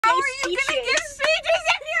How are you gonna give speeches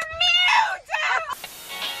if you're mute?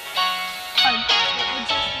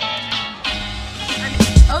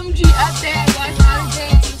 OMG update, guys, how the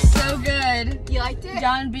dance was so good. You liked it?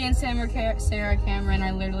 John B and Sarah Cameron,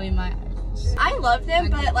 I literally, my I love them,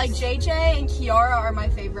 but like JJ and Kiara are my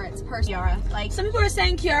favorites. Kiara, like some people are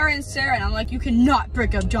saying Kiara and Sarah, and I'm like, you cannot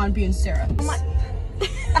break up John B and Sarah.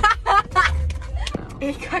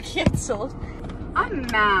 It got canceled. I'm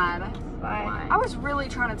mad. Why? I was really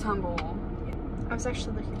trying to tumble. I was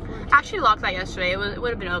actually looking forward to I actually locked that yesterday. It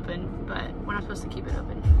would have been open, but we're not supposed to keep it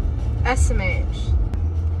open. SMH.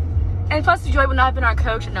 And plus, Joy would not have been our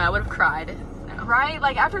coach. No, I would have cried. No. Right?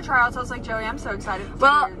 Like after tryouts, I was like, Joey, I'm so excited.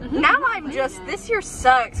 Well, now I'm just, this year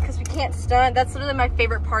sucks because we can't stunt. That's literally my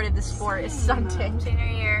favorite part of the sport is stunting. Senior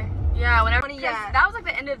year. Yeah, whenever. Yeah. That was like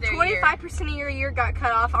the end of their year. 25% of your year got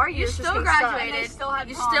cut off. Our You year's still just gonna suck. graduated.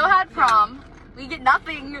 You still had prom. We get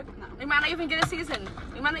nothing. We might not even get a season.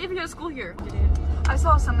 We might not even get a school year. I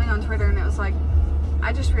saw something on Twitter and it was like,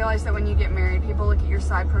 I just realized that when you get married, people look at your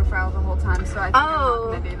side profile the whole time, so I think I'm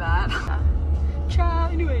not gonna do that.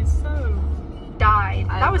 Child, anyways, so. Died.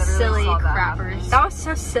 That was silly. Crappers. That was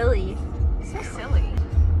so silly. So silly.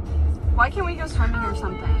 Why can't we go swimming or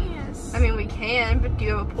something? Yes. I mean, we can, but do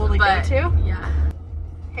you have a pool to go to? Yeah.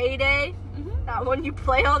 Heyday. That one you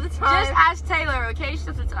play all the time. Just ask Taylor, okay? She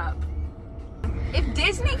says it's up. If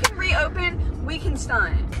Disney can reopen, we can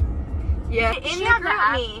stunt. Yeah. Does In she the have the group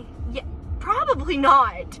app? me. Yeah. Probably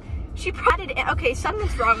not. She probably did. Okay,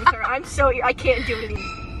 something's wrong with her. I'm so. I can't do it anymore.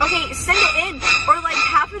 Okay, send it in. Or like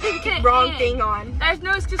half of them get wrong thing on. There's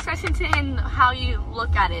no discretion in how you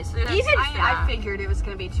look at it. So I figured it was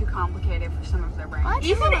going to be too complicated for some of their brains. What?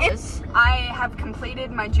 Even if I have completed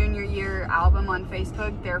my junior year album on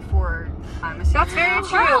Facebook, therefore I'm a senior. That's very now.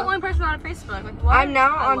 true. We're the only person on Facebook. Like, what? I'm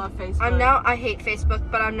now I on. love Facebook. I'm now. I hate Facebook,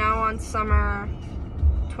 but I'm now on summer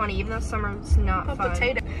 20. Even though summer's not fun.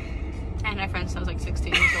 Potato. And my friend sounds like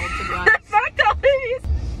 16 years old, to be honest.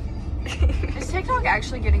 Is TikTok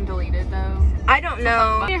actually getting deleted though? I don't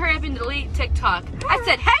know. I'm gonna hurry up and delete TikTok. I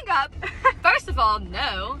said, hang up! First of all,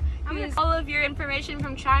 no. I mean, all of your information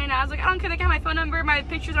from China. I was like, I don't care, they got my phone number, my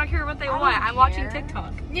pictures, I don't care what they want. I'm watching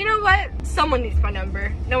TikTok. You know what? Someone needs my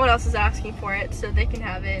number. No one else is asking for it, so they can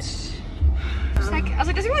have it. I was like, does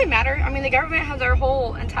it really matter? I mean, the government has their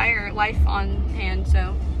whole entire life on hand,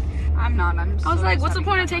 so. I'm not. I was like, what's the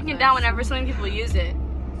point of taking it down whenever so many people use it?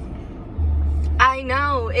 I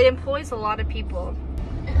know. It employs a lot of people.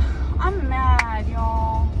 I'm mad,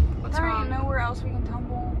 y'all. What's there wrong? ain't nowhere else we can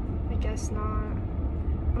tumble. I guess not.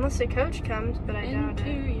 Unless the coach comes, but I doubt Into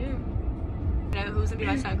it. you. You know who's gonna be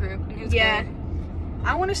my stunt group and who's Yeah. good.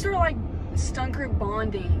 I want to start like stunt group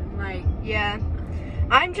bonding. Like, Yeah.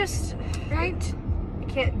 I'm just... Right? I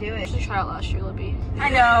can't do it. She tried out last year, Libby. I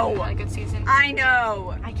know. Had a good season. I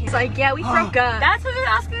know. I can't. It's like, yeah, we broke up. That's what they're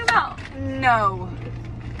asking about. No.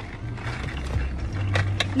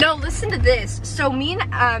 No, listen to this. So me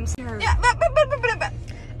and I've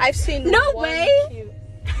seen No way.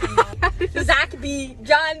 Zach B,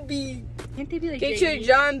 John B. Can't they be like Get your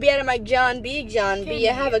John B out of my John B, John B.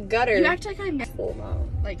 You have a gutter. You act like I'm full mile.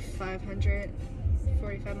 Like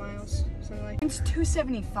 545 miles, something like. It's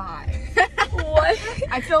 275. What?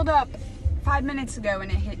 I filled up 5 minutes ago and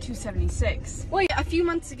it hit 276. Well, yeah, a few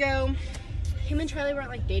months ago, him and Charlie weren't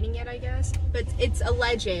like dating yet, I guess. But it's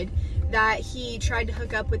alleged that he tried to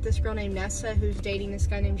hook up with this girl named Nessa, who's dating this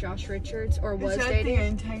guy named Josh Richards, or was dating. the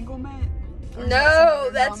entanglement? No,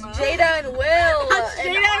 that's Jada and Will. That's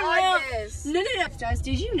in Jada and Will. August. No.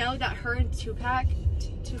 Did you know that her and Tupac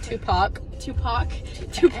Tupac.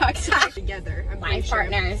 are together? I'm My pretty sure.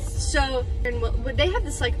 partners. So, and they have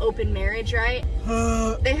this like open marriage, right?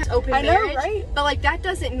 They have open I know, marriage, right? But like that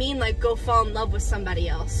doesn't mean like go fall in love with somebody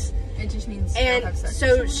else. It just means And have sex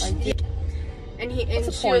so, with someone. she the she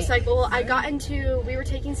was point? like, well, we were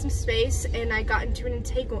taking some space and I got into an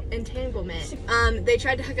entanglement. They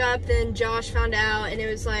tried to hook up, then Josh found out, and it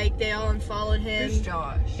was like they all unfollowed him. Who's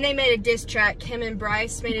Josh? And they made a diss track. Kim and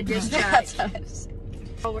Bryce made a diss track.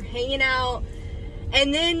 Oh, we're hanging out,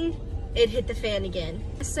 and then it hit the fan again.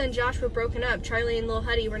 Nessa and Josh were broken up. Charlie and Lil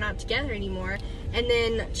Huddy were not together anymore. And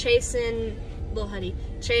then Chase and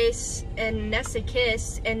Nessa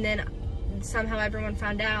kissed, and then somehow everyone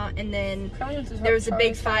found out, and then there was a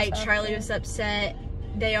big fight. Charlie was upset.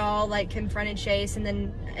 They all like confronted Chase, and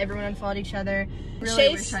then everyone unfollowed each other. Really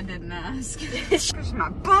Chase, wish I didn't ask. Where's my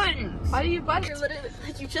buttons? why do you butt? You're literally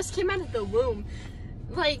like you just came out of the womb.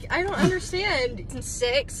 Like, I don't understand.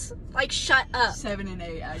 6, like, shut up. 7 and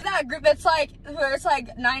 8. That group that's like, where it's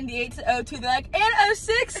like 98 to 02, they're like, and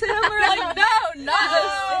 06, and we're like, no,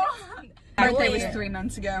 not 06. My birthday was 3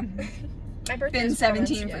 months ago. My birthday been was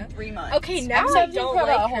 17 for for 3 months. Okay, now I'm I 17 don't for about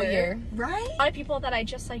like a whole her. year. Right? A lot of people that I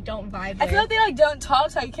just like don't vibe with. I feel like they like don't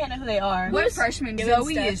talk, so I can't know who they are. We're Who's freshmen. doing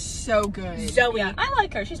Zoe stuff? is so good. Zoe. Yeah, I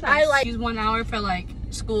like her. She's nice. I like- She's 1 hour for like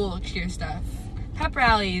school cheer stuff, pep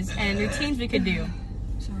rallies, and routines we could do.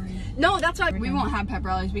 Sorry. No, that's why We won't have pep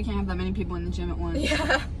rallies. We can't have that many people in the gym at once.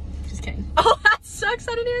 Yeah. Just kidding. Oh, that sucks.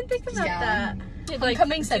 I didn't even think about Yeah. that.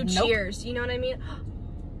 Homecoming said do nope. cheers. You know what I mean?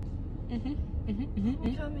 Mm-hmm.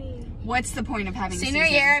 Homecoming. What's the point of having Senior a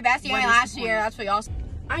season? year, best year, What is last the year. point? That's what y'all.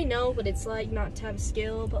 I know what it's like not to have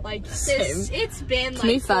skill, but like Same. it's been Took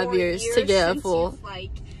like me 5 4 years to get a since full- you've, like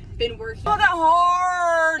been working. Not that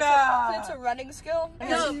hard. It's a running skill.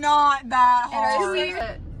 It's not that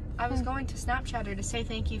hard. I was going to Snapchat her to say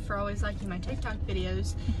thank you for always liking my TikTok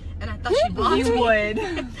videos, and I thought she blocked You me. would.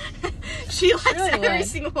 She likes really every would.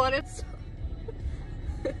 single one. It's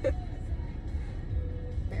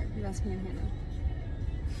That's me and Hannah.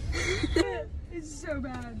 It's so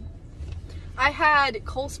bad. I had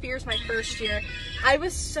Cole Spears my first year. I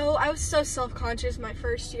was so self-conscious my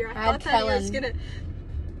first year. I thought that he was Kellen.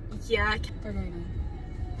 gonna. Yeah. They're very good.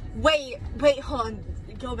 Wait, hold on.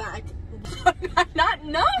 Go back. I not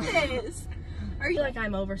know this. Are you like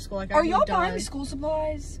I'm over school? Like Are I'm y'all done. buying school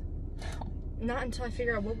supplies? Not until I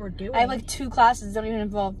figure out what we're doing. I have like 2 classes that don't even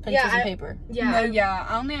involve pencils and paper. yeah. No, yeah.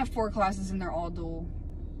 I only have 4 classes and they're all dual.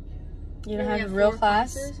 You don't only have a real 4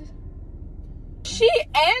 class. classes. She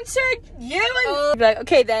answered you and be like,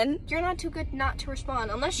 okay then. You're not too good not to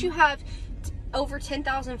respond unless you have over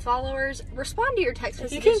 10,000 followers. Respond to your text You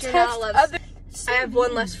messages. can You're text not allowed- other. I have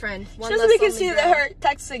one less friend. One Just so less we can lonely see girl. that her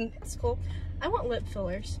texting. That's cool. I want lip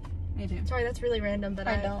fillers. Me too. Sorry, that's really random, but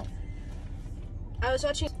I don't. I was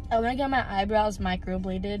watching. I want to get my eyebrows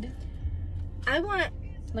microbladed. I want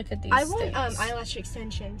Look at these. things. things. Eyelash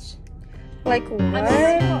extensions. Like what?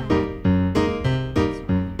 I'm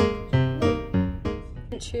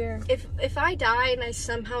Cheer. If I die and I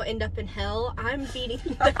somehow end up in hell, I'm beating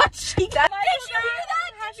that cheek. Did you hear that?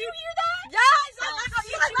 Did you hear that? Yes!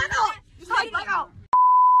 Let go.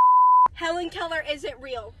 Helen Keller isn't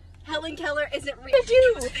real. Helen Keller isn't real.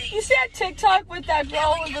 You see that TikTok with that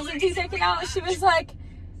girl with wisdom teeth taken out? She was like,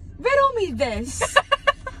 riddle me this.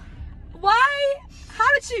 Why? How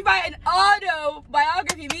did she write an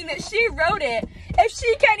autobiography, meaning that she wrote it, if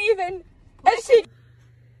she can't even, if she...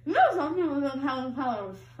 You know some people think Helen Keller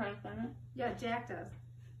was Frank Bennett? Yeah, Jack does.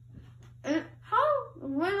 And how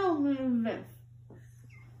riddle me this?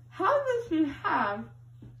 How does she have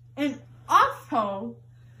an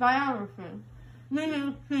autobiography?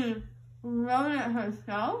 Meaning she wrote it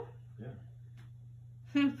herself? Yeah.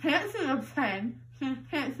 She can't see the pen. She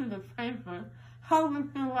can't see the paper. How would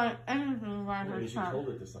she write anything by Maybe she herself? told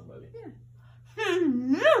it to somebody. She's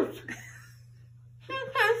mute! She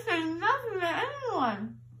can't say nothing to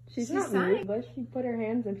anyone! She's not rude, but she put her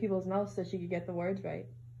hands in people's mouths so she could get the words right.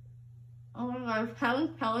 Oh my gosh, Helen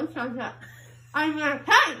Keller says that. I'm your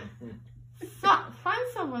pen! Stop! Find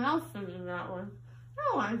someone else to do that one.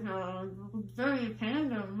 No one's gonna dirty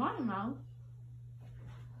hands in my mouth.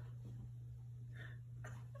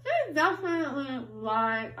 She definitely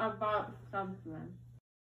lied about something.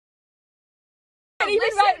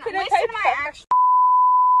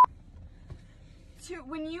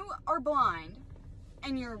 When you are blind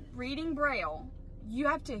and you're reading Braille, you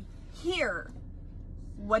have to hear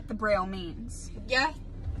what the Braille means. Yeah.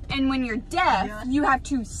 And when you're deaf, you have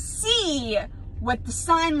to see what the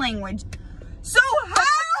sign language. So how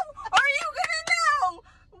are you gonna know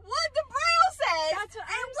what the Braille says? That's what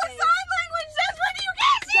and I'm what saying. sign language says when you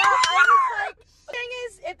can't see Yeah, I it? was like, the thing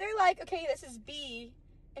is, if they're like, okay, this is B,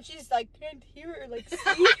 and she's like, can't hear or like C,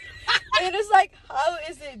 and it's like, how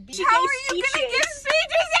is it B? How are you gonna give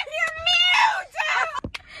speeches if you're mute?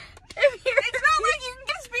 It's not like you can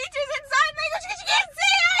give speeches in sign language because you can't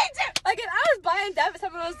see it. Like, if I was blind deaf,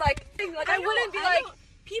 someone was like, I wouldn't be like,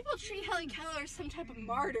 People treat Helen Keller as some type of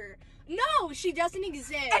martyr. No, she doesn't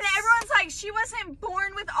exist. And everyone's like, she wasn't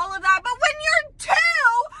born with all of that. But when you're 2,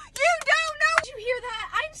 you don't know. Did you hear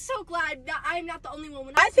that? I'm so glad that I'm not the only one.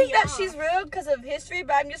 When I think that young. she's real because of history,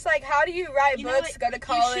 but I'm just like, how do you write You know books, what? go to You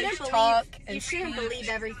college, shouldn't talk, believe, and you shouldn't speak? believe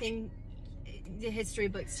everything the history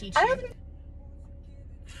books teach I you. haven't.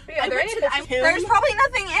 Yeah, There's probably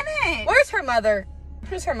nothing in it. Where's her mother?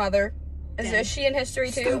 Who's her mother? Is she in history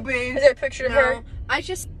too? Stupid. Is there a picture of her? No, I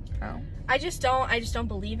just don't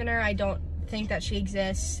believe in her. I don't think that she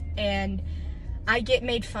exists, and I get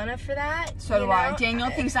made fun of for that. So you do I. know? Daniel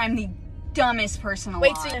thinks I'm the dumbest person alive.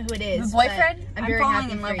 Wait, so you know who it is? The boyfriend? but I'm I'm very falling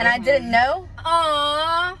happy in for love you. And I didn't know.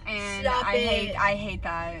 Aww. And Stop I it. hate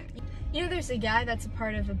that. You know, there's a guy that's a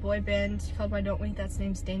part of a boy band called Why Don't We? That's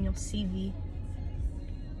name's Daniel CV.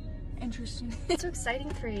 Interesting. It's so exciting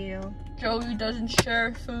for you. Joey doesn't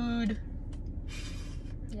share food.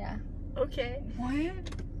 Yeah. Okay. What?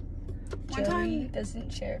 One Joey time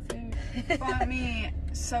doesn't share food. you bought me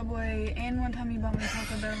Subway, and one time you bought me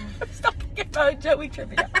Taco Bell. Stop thinking about Joey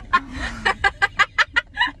trivia.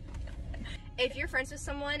 If you're friends with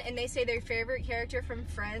someone and they say their favorite character from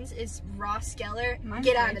Friends is Ross Geller, Mine's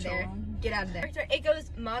get out of Rachel. there. Get out of there. It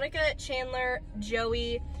goes Monica, Chandler,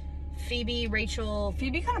 Joey, Phoebe, Rachel.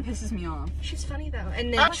 Phoebe kind of pisses me off. She's funny though.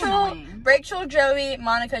 And then Rachel, Joey,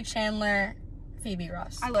 Monica, Chandler, Phoebe,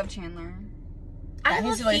 Ross. I love Chandler. I Yeah, love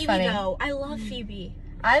he's really Phoebe funny. though. I love Phoebe.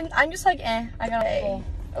 I'm just like, I got a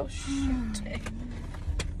oh shoot.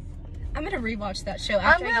 I'm gonna rewatch that show. I'm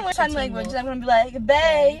After gonna I learn get sign 15 language. Wolf. I'm gonna be like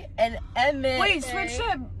Bay and Emmett. Wait, switch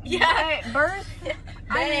to Yeah. birth. Bay.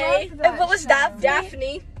 I love that. And what was show. Daphne?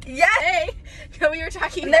 Daphne. Yeah. Hey. No, we were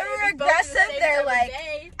talking. And they about were it. Both at the aggressive. same They're time. like,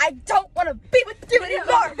 Bay. I don't want to be with you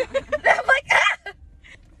anymore. And I'm like, ah.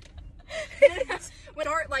 When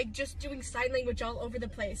Art like just doing sign language all over the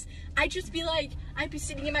place, I'd just be like, I'd be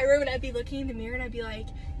sitting in my room and I'd be looking in the mirror and I'd be like,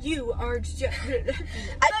 you are just.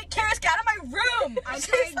 I like, Karis, get out of my room. I She's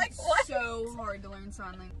tried like, what? so hard to learn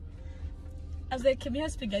sign language. I was like, can we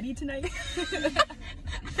have spaghetti tonight?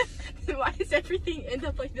 Why does everything end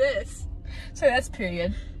up like this? Sorry, that's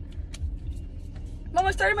period. Mom,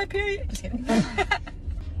 I started my period. Just kidding.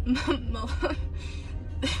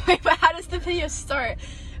 Wait, but how does the video start?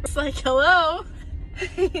 It's like, hello.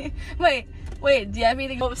 wait, do you have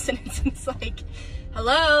anything? All of a sudden it's like,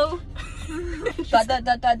 hello. Dot, dot,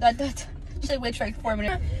 dot, dot, dot, dot. Should I wait for like 4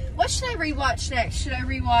 minutes? What should I rewatch next? Should I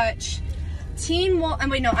rewatch Teen Wolf?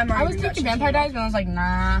 Wait, no, I'm I already was thinking rewatching Vampire Teen Diaries, but I was like,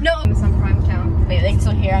 nah. Wolf. No, it's on Prime account. Wait, they can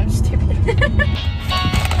still hear. I'm stupid. Don't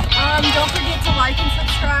forget to like and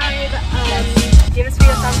subscribe. Yes. Give us a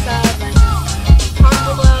thumbs up.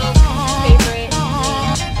 Comment below.